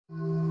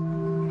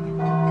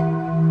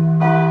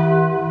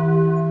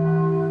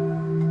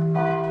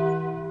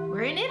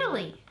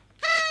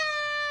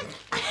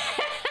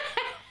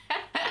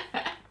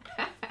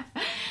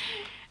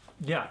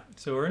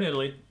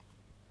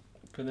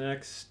for the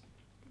next,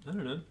 I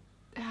don't know,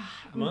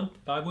 a month,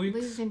 5 weeks?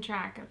 Losing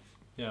track of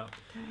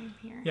time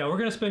here. Yeah, we're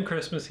going to spend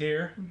Christmas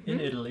here in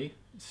Italy.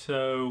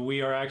 So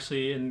we are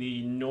actually in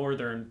the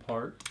northern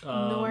part.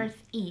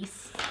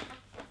 Northeast.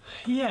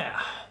 Yeah,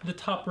 the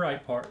top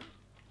right part.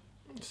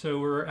 So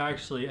we're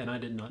actually, and I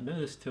did not know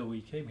this till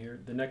we came here,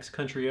 the next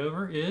country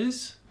over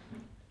is?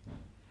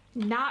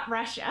 Not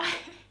Russia.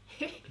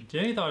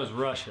 Jenny thought it was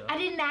Russia. I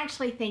didn't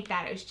actually think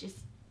that. It was just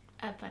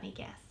a funny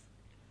guess.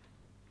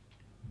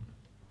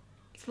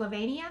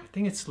 Slovenia? I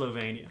think it's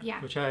Slovenia. Yeah.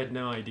 Which I had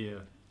no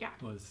idea. Yeah.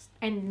 Was.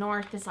 And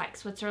north is like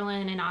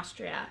Switzerland and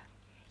Austria.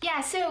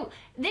 Yeah, so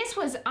this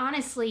was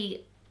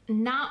honestly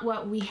not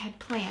what we had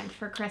planned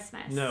for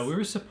Christmas. No, we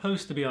were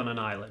supposed to be on an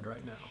island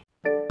right now.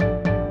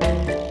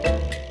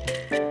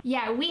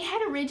 Yeah, we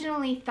had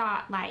originally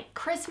thought like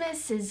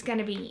Christmas is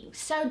gonna be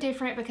so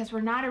different because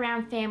we're not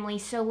around family,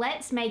 so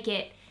let's make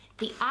it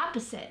the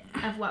opposite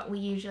of what we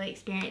usually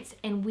experience.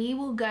 And we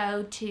will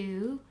go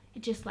to,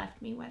 it just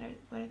left me, what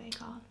are they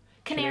called?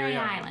 Canary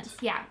Islands,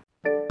 yeah.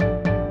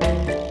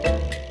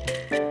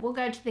 We'll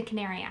go to the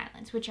Canary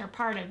Islands, which are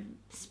part of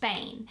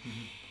Spain.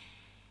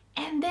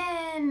 And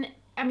then,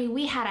 I mean,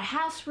 we had a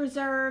house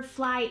reserved,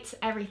 flights,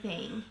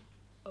 everything.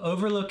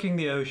 Overlooking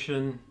the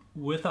ocean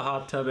with a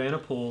hot tub and a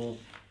pool,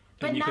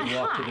 But and you not could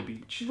walk hot. to the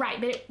beach.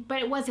 Right,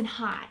 but it wasn't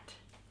hot.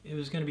 It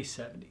was going to be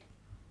 70.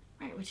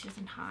 Right, which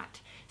isn't hot.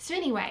 So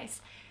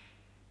anyways,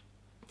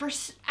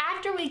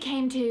 after we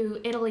came to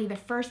Italy the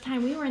first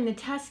time, we were in the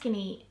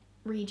Tuscany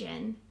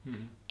region,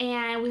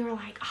 and we were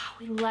like, oh,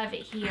 we love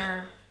it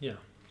here. Yeah.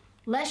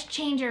 Let's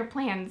change our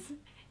plans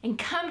and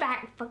come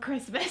back for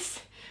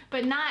Christmas,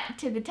 but not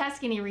to the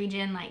Tuscany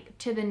region, like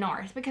to the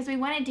north, because we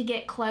wanted to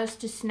get close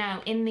to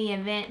snow in the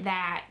event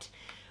that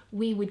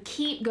we would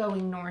keep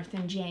going north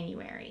in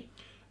January.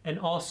 And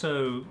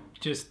also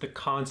just the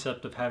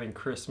concept of having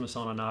Christmas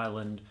on an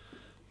island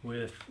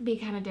with Be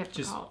kind of just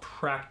difficult.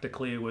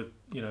 practically with,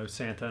 you know,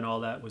 Santa and all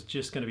that was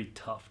just going to be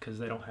tough because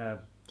they don't have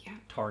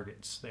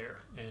Targets there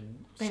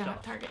and They stuff. don't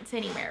have Targets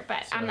anywhere,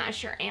 but I'm not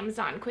sure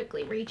Amazon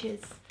quickly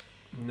reaches.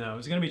 No,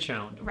 it's going to be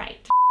challenging.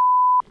 Right.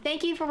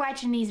 Thank you for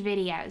watching these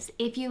videos.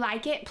 If you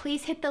like it,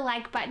 please hit the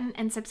like button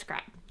and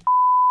subscribe.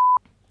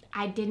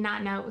 I did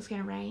not know it was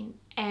going to rain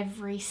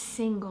every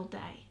single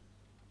day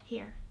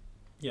here.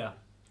 Yeah.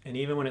 And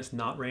even when it's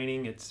not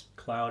raining, it's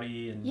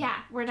cloudy and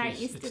we're not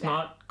used to that. It's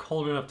not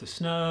cold enough to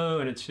snow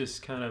and it's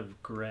just kind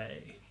of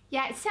gray.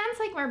 Yeah, it sounds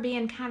like we're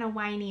being kind of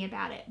whiny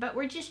about it, but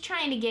we're just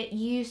trying to get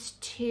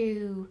used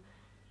to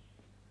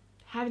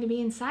having to be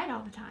inside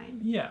all the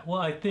time. Yeah, well,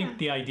 I think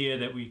the idea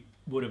that we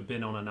would have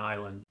been on an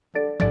island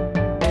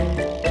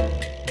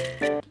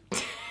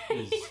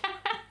is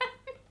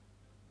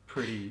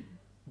pretty,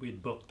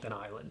 we'd booked an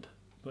island,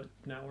 but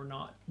now we're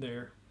not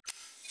there.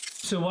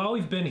 So while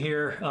we've been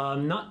here,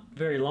 not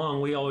very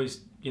long, we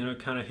always, you know,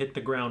 kind of hit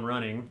the ground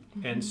running.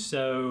 And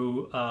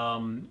so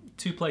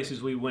 2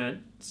 places we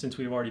went since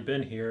we've already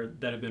been here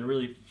that have been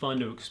really fun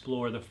to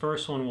explore. The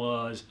first one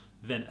was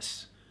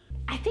Venice.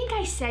 I think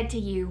I said to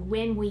you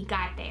when we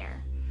got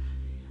there,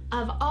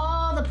 of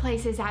all the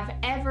places I've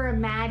ever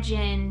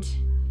imagined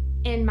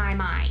in my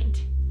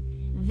mind,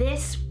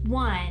 this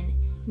one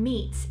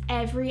meets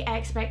every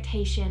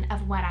expectation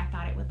of what I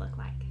thought it would look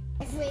like.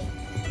 We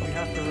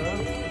have to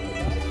row?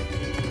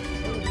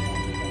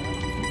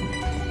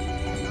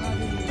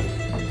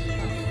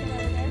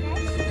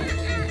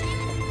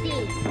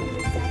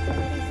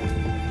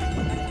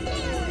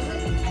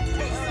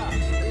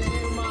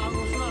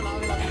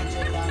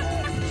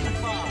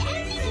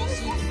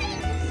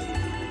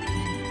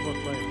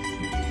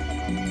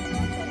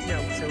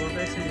 So we're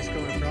basically just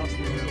going across the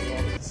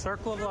middle.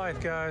 Circle of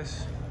life,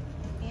 guys.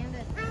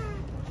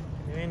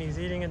 And he's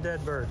eating a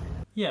dead bird.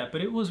 Yeah, but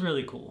it was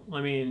really cool.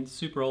 I mean,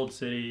 super old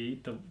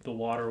city, the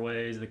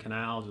waterways, the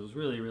canals. It was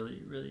really,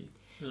 really, really,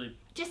 really.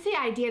 Just the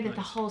idea that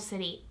the whole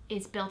city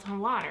is built on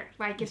water.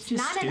 Like it's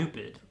just not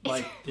stupid.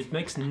 Like it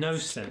makes no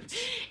sense.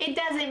 It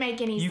doesn't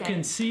make any sense. You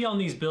can see on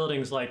these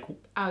buildings like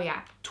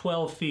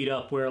 12 feet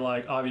up where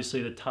like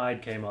obviously the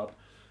tide came up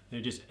and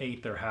it just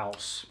ate their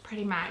house.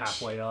 Pretty much.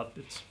 Halfway up.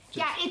 It's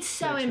it's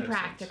so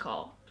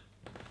impractical.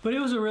 But it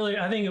was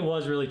I think it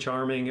was really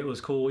charming. It was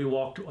cool. We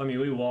walked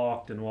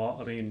and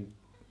walked. I mean,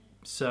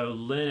 so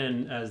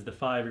Lennon as the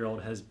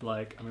 5-year-old has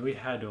like, I mean, we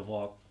had to have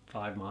walked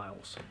 5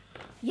 miles.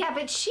 Yeah,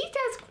 but she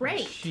does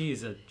great.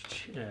 She's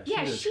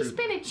she's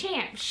been a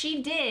champ.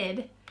 She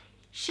did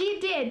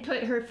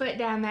put her foot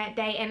down that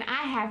day, and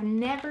I have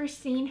never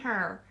seen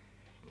her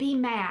be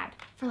mad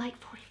for like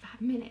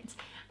 45 minutes.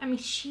 I mean,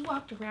 she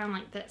walked around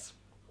like this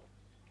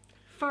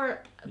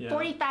for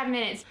 45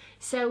 minutes.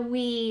 So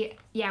we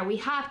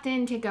hopped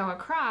in to go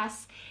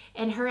across,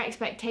 and her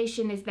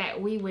expectation is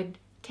that we would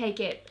take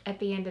it at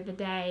the end of the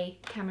day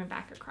coming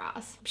back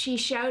across. She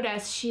showed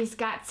us she's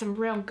got some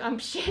real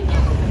gumption.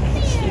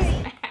 She's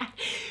mad.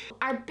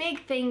 Our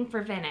big thing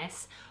for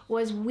Venice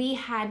was we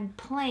had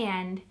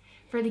planned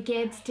for the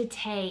kids to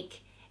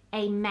take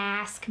a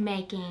mask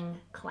making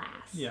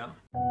class. Yeah.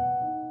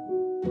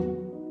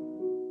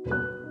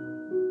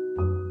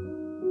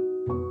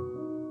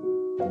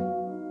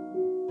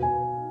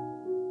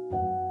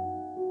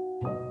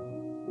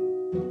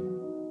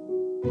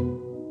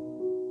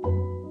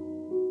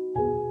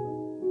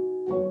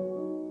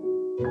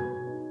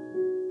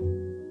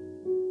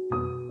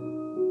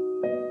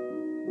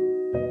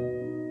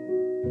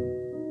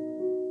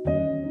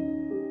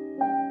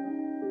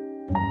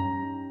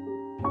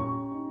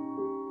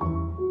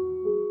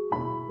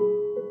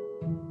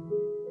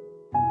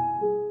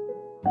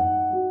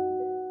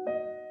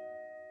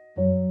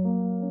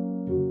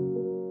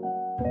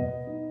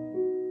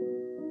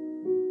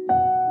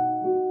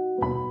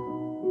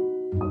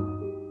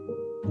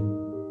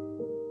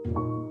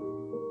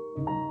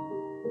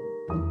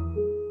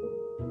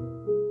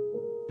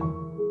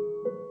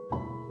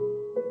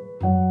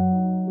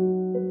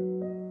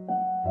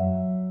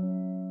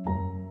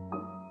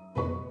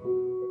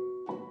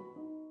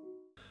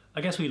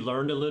 I guess we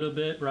learned a little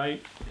bit,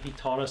 right? He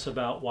taught us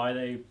about why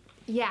they.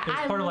 Yeah,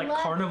 it's part of like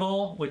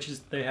Carnival, which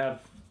is they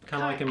have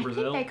kind of like in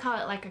Brazil. I think they call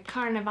it like a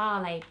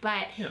Carnivale,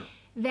 but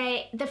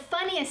the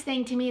funniest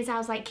thing to me is I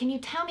was like, can you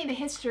tell me the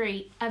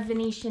history of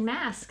Venetian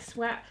masks?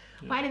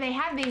 Why do they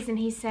have these? And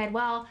he said,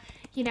 well,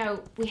 you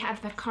know, we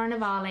have the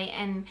Carnivale,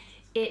 and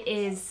it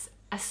is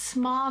a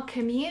small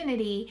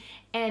community,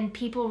 and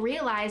people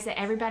realized that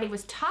everybody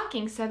was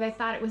talking, so they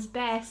thought it was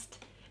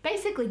best,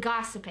 basically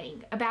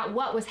gossiping about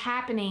what was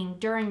happening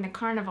during the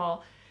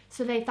carnival.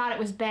 So they thought it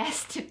was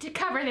best to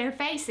cover their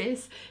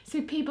faces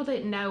so people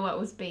didn't know what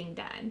was being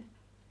done.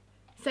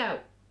 So,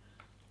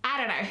 I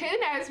don't know, who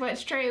knows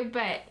what's true,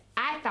 but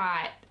I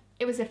thought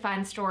it was a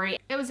fun story.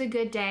 It was a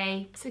good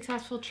day,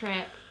 successful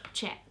trip,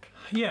 check.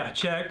 Yeah,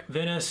 check.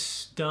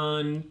 Venice,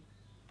 done.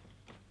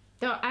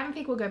 I don't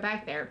think we'll go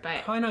back there,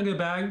 but... Probably not go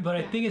back, but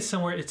I think it's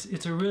somewhere,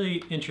 it's a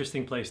really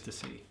interesting place to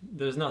see.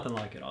 There's nothing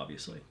like it,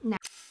 obviously. No.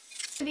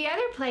 The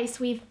other place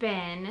we've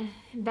been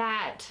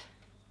that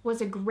was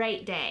a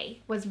great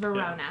day was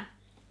Verona. Yeah.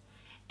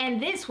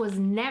 And this was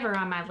never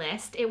on my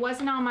list. It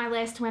wasn't on my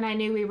list when I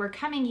knew we were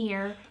coming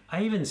here.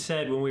 I even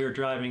said when we were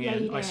driving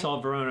in, I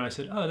saw Verona, I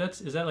said, oh,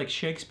 is that like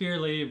Shakespeare,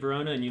 Lady of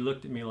Verona? And you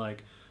looked at me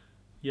like,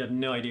 you have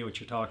no idea what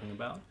you're talking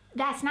about.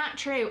 That's not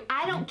true.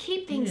 I don't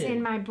keep things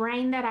in my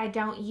brain that I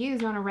don't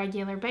use on a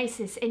regular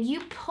basis. And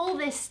you pull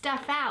this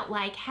stuff out,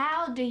 like,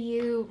 how do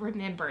you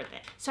remember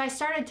this? So I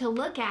started to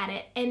look at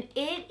it, and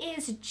it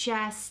is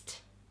just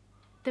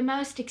the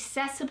most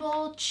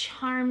accessible,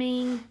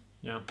 charming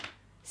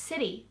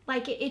city.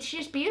 Like, it's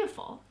just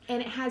beautiful, and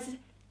it has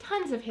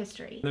tons of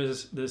history.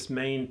 There's this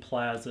main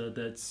plaza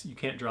that's you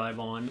can't drive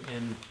on,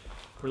 and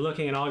we're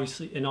looking, and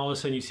obviously, and all of a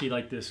sudden you see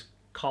like this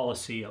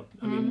Coliseum.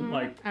 I mean,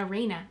 like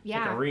arena,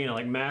 like arena,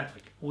 like math.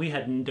 Like, we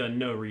had done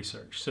no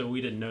research, so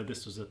we didn't know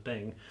this was a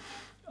thing.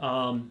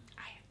 I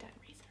have done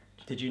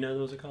research. Did you know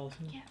there was a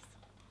Coliseum? Yes.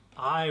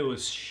 I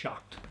was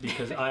shocked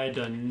because I had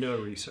done no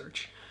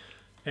research.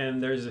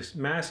 And there's this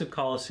massive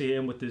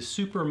Coliseum with this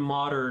super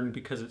modern,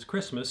 because it's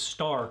Christmas,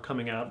 star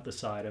coming out the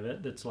side of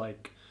it that's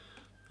like,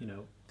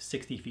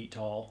 60 feet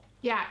tall.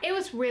 Yeah, it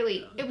was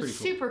really, it was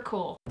super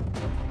cool.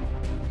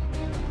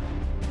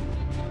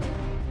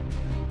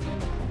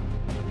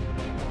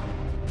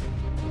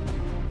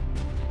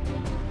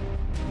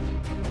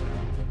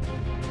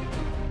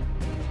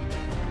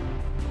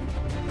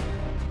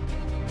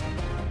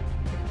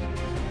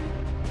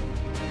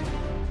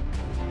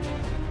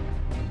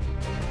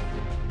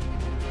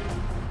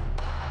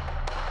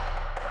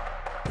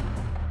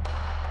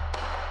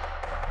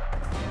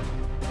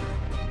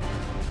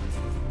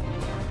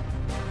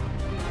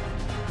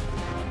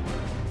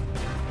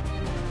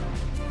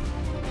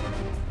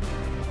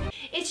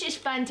 It's just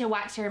fun to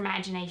watch their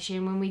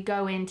imagination when we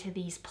go into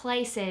these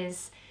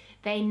places.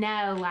 They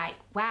know, like,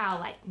 wow,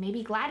 like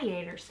maybe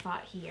gladiators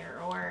fought here,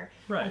 or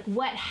like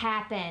what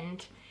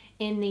happened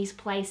in these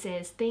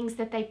places, things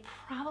that they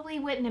probably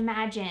wouldn't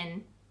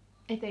imagine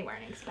if they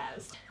weren't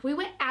exposed. We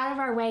went out of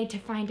our way to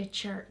find a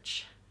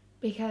church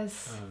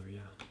because,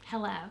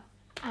 hello,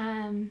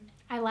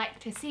 I like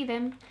to see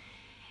them,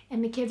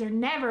 and the kids are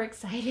never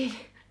excited.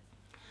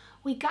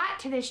 We got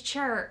to this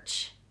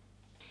church,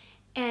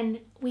 and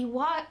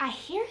I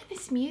hear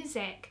this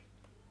music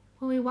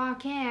when we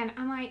walk in.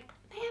 I'm like,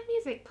 they have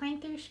music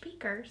playing through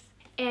speakers.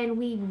 And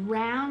we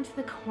round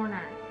the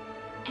corner,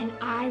 and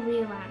I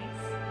realize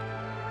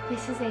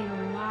this is a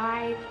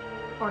live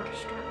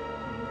orchestra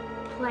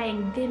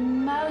playing the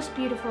most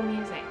beautiful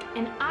music.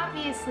 And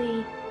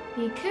obviously,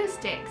 the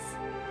acoustics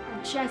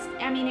are just,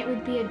 I mean, it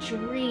would be a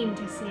dream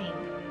to sing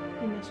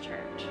in this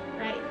church,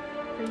 right?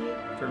 For you?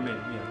 For me,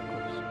 yeah, of course.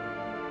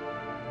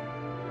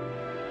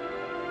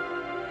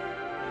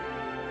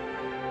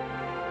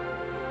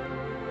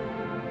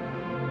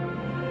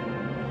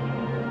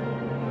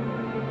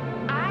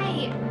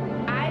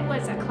 I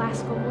was a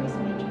classical voice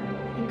major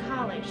in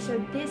college, so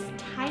this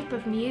type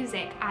of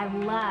music I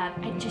love.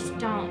 I just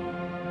don't,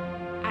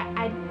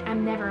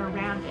 I'm never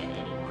around it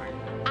anymore.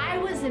 I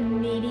was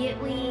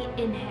immediately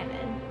in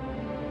heaven.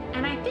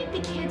 And I think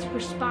the kids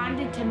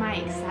responded to my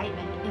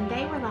excitement, and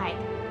they were like,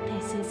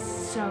 this is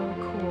so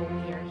cool,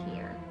 we are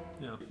here.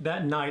 Yeah.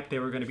 That night they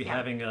were going to be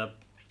having a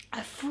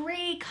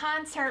free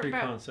concert.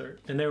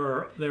 And they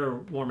were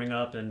warming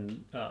up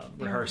and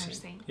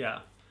rehearsing. Yeah.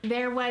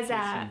 There was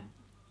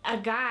a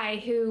guy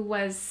who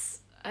was,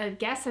 I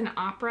guess, an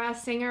opera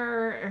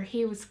singer, or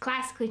he was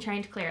classically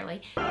trained,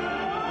 clearly.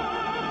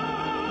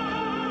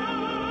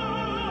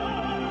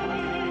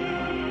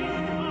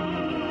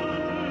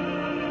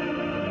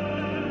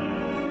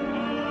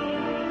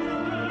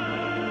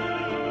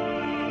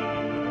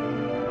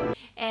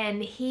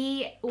 And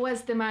he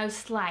was the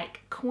most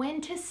like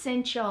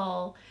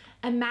quintessential,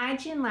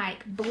 imagine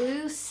like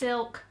blue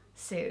silk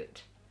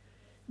suit.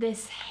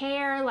 This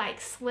hair like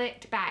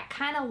slicked back,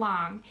 kind of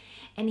long.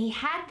 And he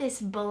had this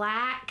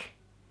black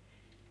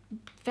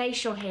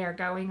facial hair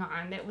going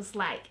on that was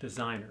like...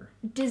 Designer.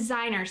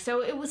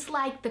 So it was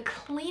like the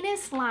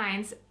cleanest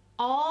lines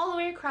all the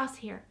way across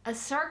here. A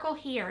circle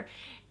here.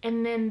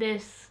 And then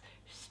this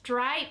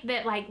stripe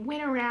that like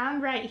went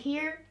around right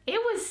here. It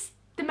was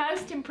the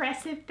most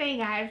impressive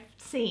thing I've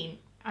seen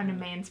on a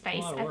man's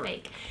face, I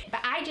think.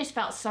 But I just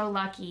felt so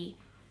lucky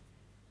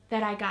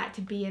that I got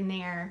to be in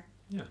there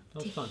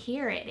to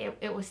hear it.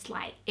 It was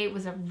like, it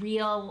was a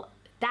real,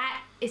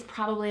 that is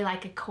probably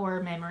like a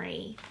core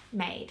memory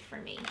made for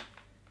me.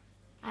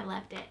 I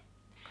loved it.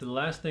 The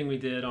last thing we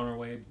did on our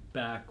way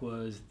back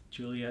was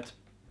Juliet's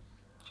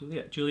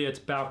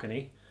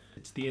balcony.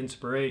 It's the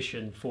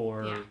inspiration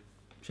for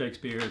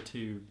Shakespeare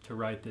to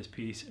write this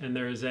piece. And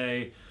there's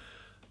a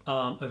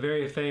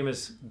very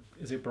famous,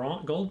 is it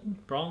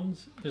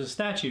bronze? There's a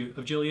statue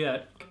of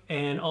Juliet,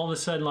 and all of a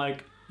sudden,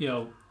 like, you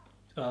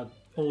know,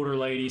 older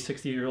lady,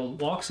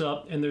 60-year-old, walks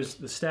up, and there's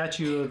the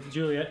statue of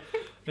Juliet,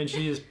 and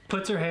she just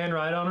puts her hand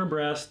right on her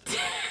breast,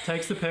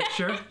 takes the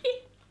picture.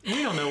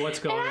 We don't know what's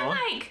going on. And I'm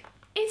like,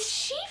 is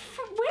she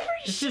from, where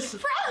is she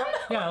from?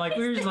 Yeah, like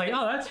we were just like,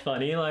 oh, that's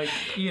funny, like,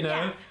 you know.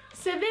 Yeah.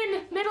 So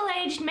then,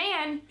 middle-aged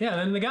man. Yeah,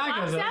 then the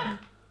guy goes up,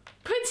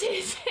 puts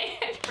his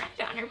hand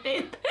right on her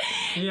boob.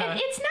 Yeah. And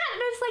it's not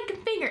just like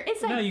a finger.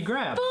 It's like no, you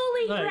grab.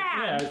 fully like,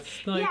 grabbed. Yeah,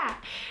 it's like, yeah.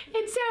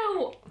 And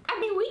so, I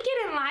mean, we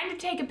get in line to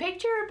take a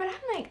picture, but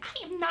I'm like,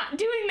 I am not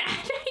doing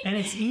that. And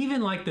it's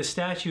even like the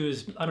statue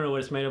is, I don't know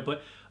what it's made of,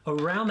 but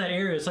around that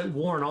area it's like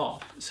worn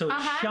off. So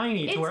it's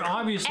shiny to where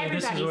obviously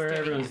this is where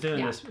everyone's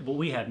doing this, but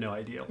we had no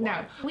idea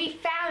why. No. We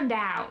found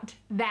out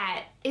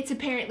that it's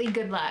apparently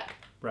good luck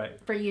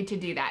for you to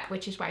do that,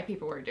 which is why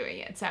people were doing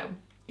it. So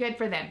good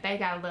for them. They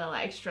got a little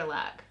extra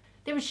luck.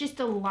 There was just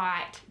a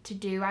lot to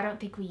do. I don't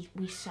think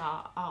we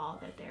saw all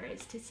that there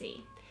is to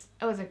see.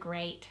 It was a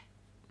great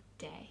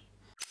day.